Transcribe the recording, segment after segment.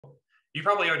You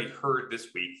probably already heard this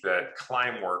week that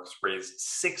Climeworks raised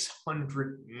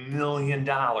 $600 million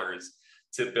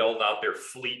to build out their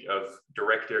fleet of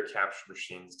direct air capture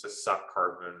machines to suck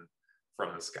carbon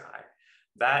from the sky.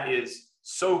 That is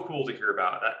so cool to hear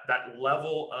about. That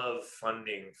level of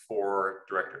funding for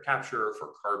direct air capture, for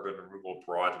carbon removal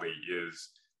broadly,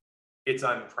 it's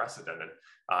unprecedented.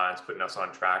 It's putting us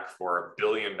on track for $1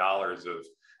 billion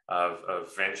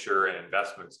of venture and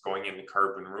investments going into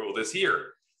carbon removal this year.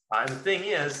 And the thing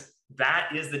is, that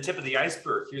is the tip of the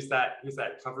iceberg. Here's that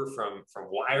cover from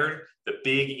Wired, the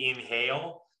big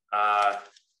inhale.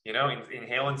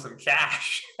 Inhaling some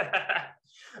cash.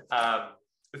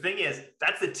 The thing is,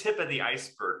 that's the tip of the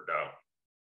iceberg, though.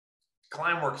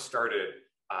 Climeworks started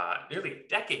nearly a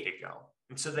decade ago,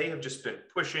 and so they have just been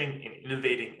pushing and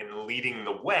innovating and leading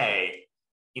the way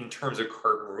in terms of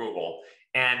carbon removal.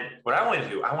 And what I want to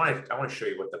do, I want to show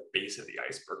you what the base of the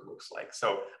iceberg looks like.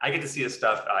 So I get to see this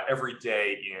stuff every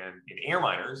day in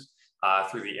AirMiners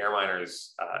through the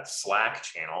AirMiners Slack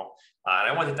channel. And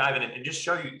I want to dive in and just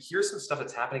show you, here's some stuff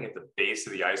that's happening at the base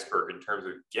of the iceberg in terms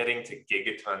of getting to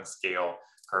gigaton scale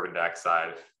carbon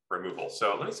dioxide removal.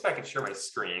 So let me see if I can share my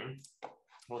screen.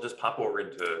 We'll just pop over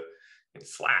into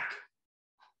Slack.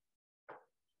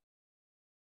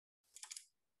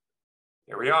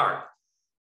 Here we are.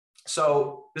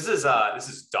 So this is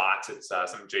dots. It's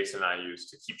something Jason and I use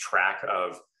to keep track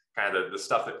of kind of the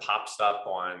stuff that pops up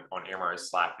on AirMiners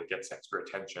Slack that gets extra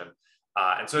attention.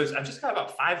 And so I've just got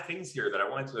about 5 things here that I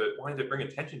wanted to bring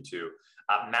attention to.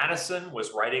 Madison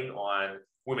was writing on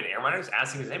Women AirMiners,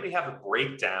 asking, does anybody have a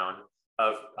breakdown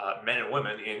of men and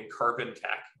women in carbon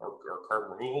tech or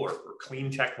carbon removal or clean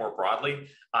tech more broadly?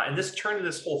 And this turned into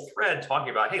this whole thread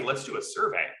talking about, hey, let's do a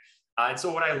survey. And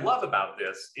so what I love about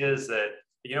this is that,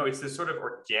 it's this sort of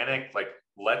organic, like,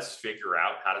 let's figure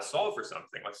out how to solve for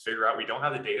something. Let's figure out, we don't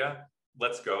have the data.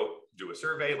 Let's go do a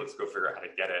survey. Let's go figure out how to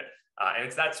get it. And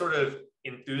it's that sort of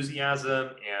enthusiasm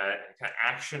and kind of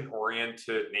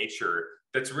action-oriented nature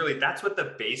that's what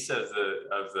the base of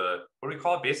the what do we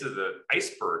call it? Base of the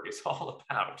iceberg is all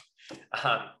about.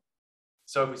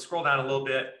 So if we scroll down a little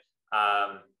bit,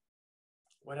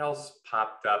 what else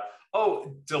popped up?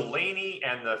 Oh, Delaney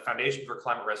and the Foundation for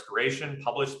Climate Restoration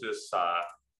published this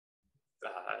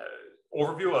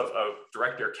overview of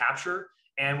direct air capture.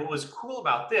 And what was cool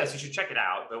about this, you should check it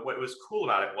out, but what was cool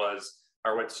about it was,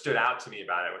 or what stood out to me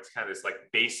about it, what's kind of this like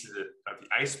base of the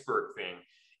iceberg thing,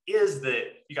 is that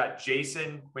you got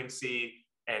Jason, Quincy,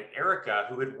 and Erica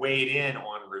who had weighed in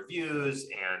on reviews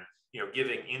and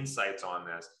giving insights on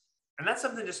this. And that's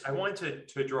something just I wanted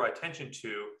to draw attention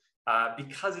to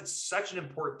because it's such an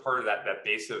important part of that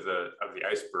base of the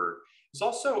iceberg. There's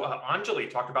also Anjali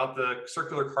talked about the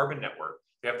Circular Carbon Network.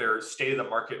 They have their State of the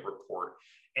Market report.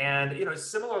 And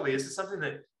similarly, this is something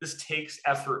that this takes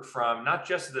effort from not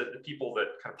just the people that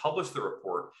kind of publish the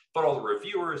report, but all the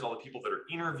reviewers, all the people that are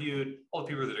interviewed, all the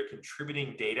people that are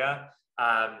contributing data.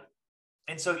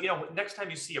 And so, next time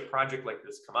you see a project like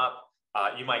this come up,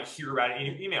 you might hear about it in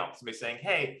your email. Somebody saying,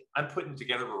 "Hey, I'm putting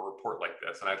together a report like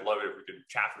this, and I'd love it if we could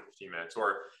chat for 15 minutes."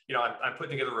 Or, I'm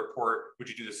putting together a report. Would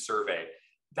you do this survey?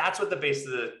 That's what the base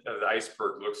of the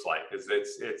iceberg looks like. Is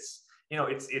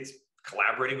it's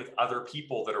collaborating with other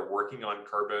people that are working on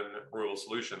carbon removal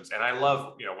solutions. And I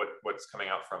love, what's coming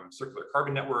out from Circular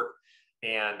Carbon Network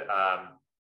and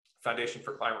Foundation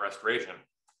for Climate Restoration.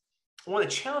 One of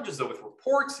the challenges, though, with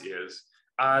reports is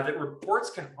that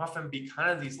reports can often be kind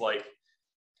of these like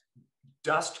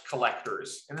dust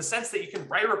collectors in the sense that you can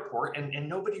write a report and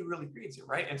nobody really reads it,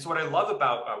 right? And so what I love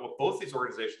about what both these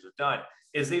organizations have done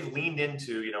is they've leaned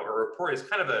into, a report is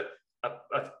kind of an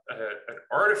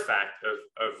artifact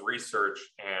of research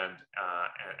and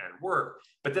work,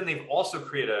 but then they've also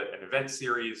created an event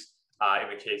series in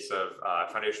the case of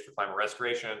Foundation for Climate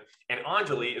Restoration. And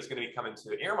Anjali is going to be coming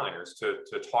to AirMiners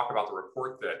to talk about the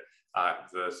report that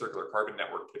the Circular Carbon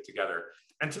Network put together.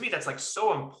 And to me, that's like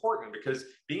so important because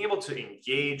being able to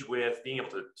engage with, being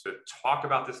able to talk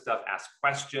about this stuff, ask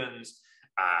questions,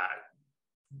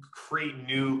 create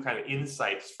new kind of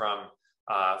insights from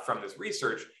this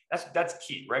research, that's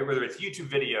key, right? Whether it's YouTube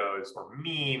videos or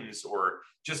memes or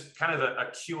just kind of a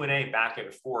Q&A back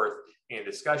and forth in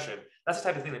discussion, that's the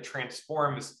type of thing that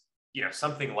transforms,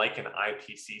 something like an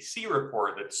IPCC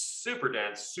report that's super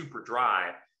dense, super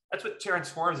dry. That's what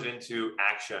transforms it into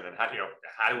action and how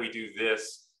do we do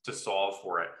this to solve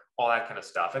for it, all that kind of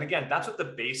stuff. And again, that's what the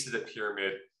base of the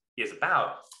pyramid is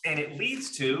about. And it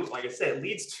leads to, like I said, it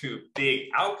leads to big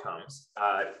outcomes.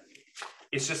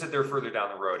 It's just that they're further down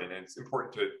the road, and it's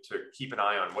important to keep an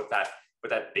eye on what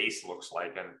that base looks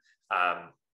like and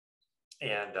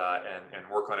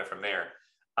work on it from there.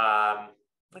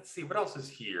 let's see, what else is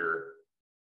here?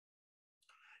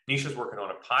 Nisha's working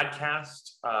on a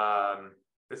podcast.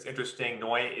 That's interesting.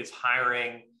 Noi is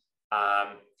hiring.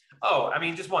 Oh, I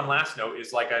mean, just one last note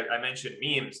is like I mentioned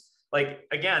memes. Like,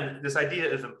 again, this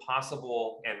idea of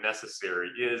impossible and necessary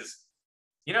is,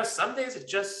 you know, some days it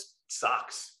just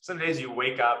sucks. Some days you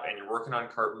wake up and you're working on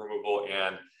carbon removal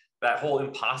and that whole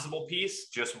impossible piece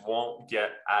just won't get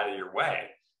out of your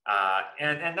way.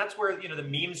 And that's where, you know, the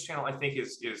memes channel, I think,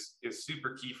 is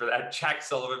super key for that. Jack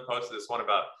Sullivan posted this one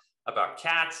about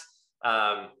cats,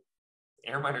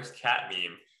 AirMiners cat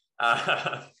meme.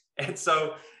 And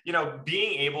so, you know,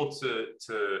 being able to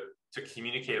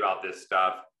communicate about this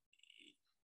stuff,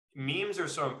 memes are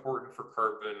so important for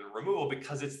carbon removal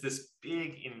because it's this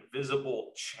big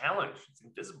invisible challenge. It's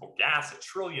invisible gas, 1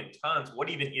 trillion tons. What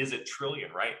even is 1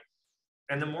 trillion, right?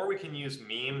 And the more we can use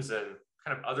memes and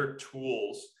kind of other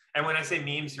tools, and when I say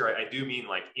memes here, I do mean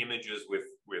like images with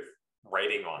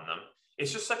writing on them.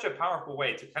 It's just such a powerful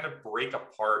way to kind of break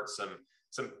apart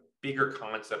some bigger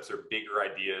concepts or bigger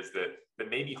ideas that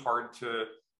may be hard to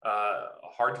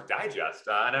digest.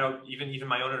 I know even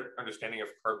my own understanding of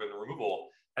carbon removal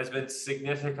has been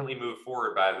significantly moved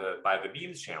forward by the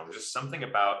memes channel. There's just something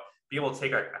about being able to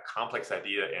take a complex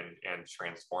idea and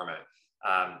transform it.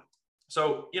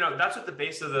 So, you know, that's what the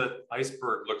base of the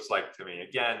iceberg looks like to me.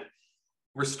 Again,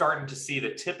 we're starting to see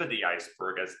the tip of the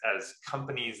iceberg as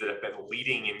companies that have been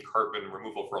leading in carbon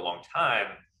removal for a long time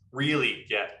really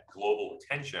get global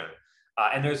attention.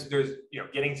 And there's you know,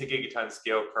 getting to gigaton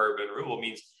scale carbon removal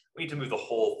means we need to move the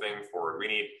whole thing forward. We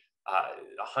need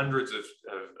hundreds of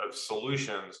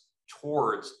solutions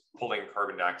towards pulling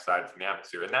carbon dioxide from the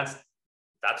atmosphere. And that's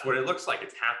what it looks like.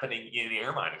 It's happening in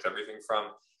AirMiners. Everything from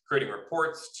creating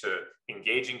reports to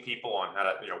engaging people on how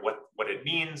to, you know, what it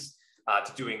means,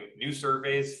 to doing new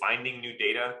surveys, finding new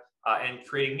data, and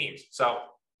creating memes. So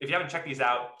if you haven't checked these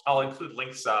out, I'll include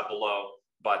links below.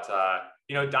 But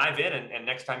you know, dive in, and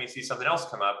next time you see something else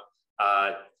come up,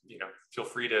 you know, feel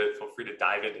free to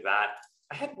dive into that.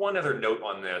 I had one other note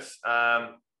on this.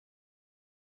 Oh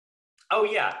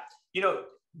yeah, you know,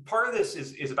 part of this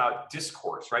is about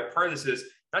discourse, right? Part of this is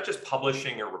not just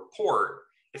publishing a report.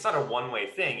 It's not a one-way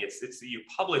thing. It's that you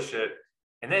publish it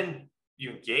and then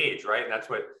you engage, right? And that's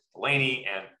what Delaney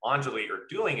and Anjali are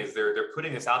doing, is they're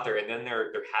putting this out there, and then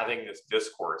they're having this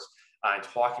discourse and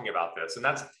talking about this. And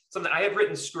that's something I had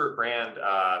written Stuart Brand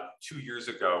 2 years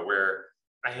ago, where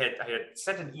I had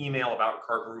sent an email about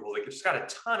carbon removal. Like, it just got a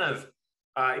ton of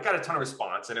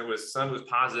response, and some was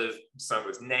positive, some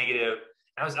was negative.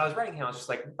 And I was writing him, I was just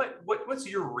like, what's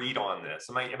your read on this?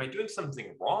 Am I doing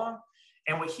something wrong?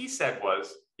 And what he said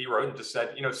was, he wrote and just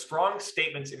said, you know, strong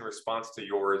statements in response to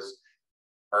yours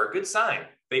are a good sign.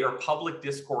 They are public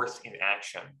discourse in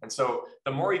action. And so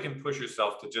the more you can push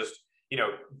yourself to just, you know,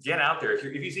 get out there. If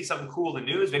you see something cool in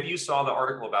the news, maybe you saw the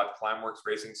article about Climeworks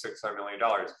raising $600 million.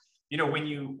 You know, when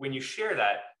you share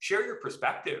that, share your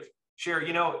perspective. Share,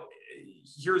 you know,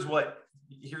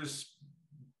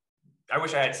 I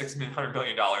wish I had $600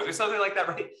 million or something like that,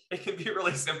 right? It can be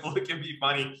really simple. It can be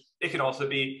funny. It can also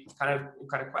be kind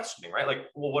of questioning, right? Like,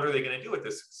 well, what are they going to do with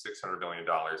this $600 million?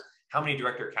 How many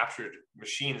direct air capture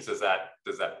machines does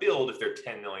that build if they're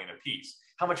 10 million a piece?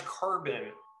 How much carbon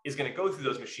is going to go through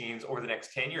those machines over the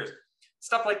next 10 years?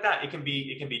 Stuff like that. It can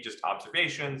be just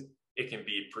observations. It can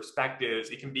be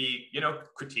perspectives. It can be, you know,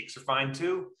 critiques are fine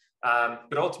too.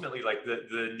 But ultimately, like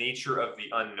the nature of the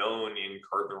unknown in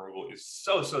carbon removal is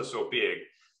so big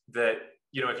that,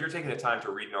 you know, if you're taking the time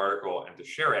to read an article and to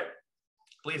share it,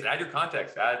 please add your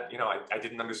context. Add, you know, I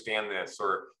didn't understand this,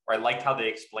 or I liked how they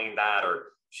explained that, or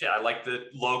shit, I like the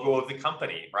logo of the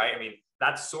company, right? I mean,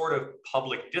 that sort of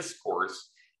public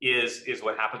discourse is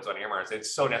what happens on AirMiners.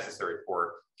 It's so necessary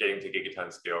for getting to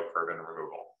gigaton scale carbon removal.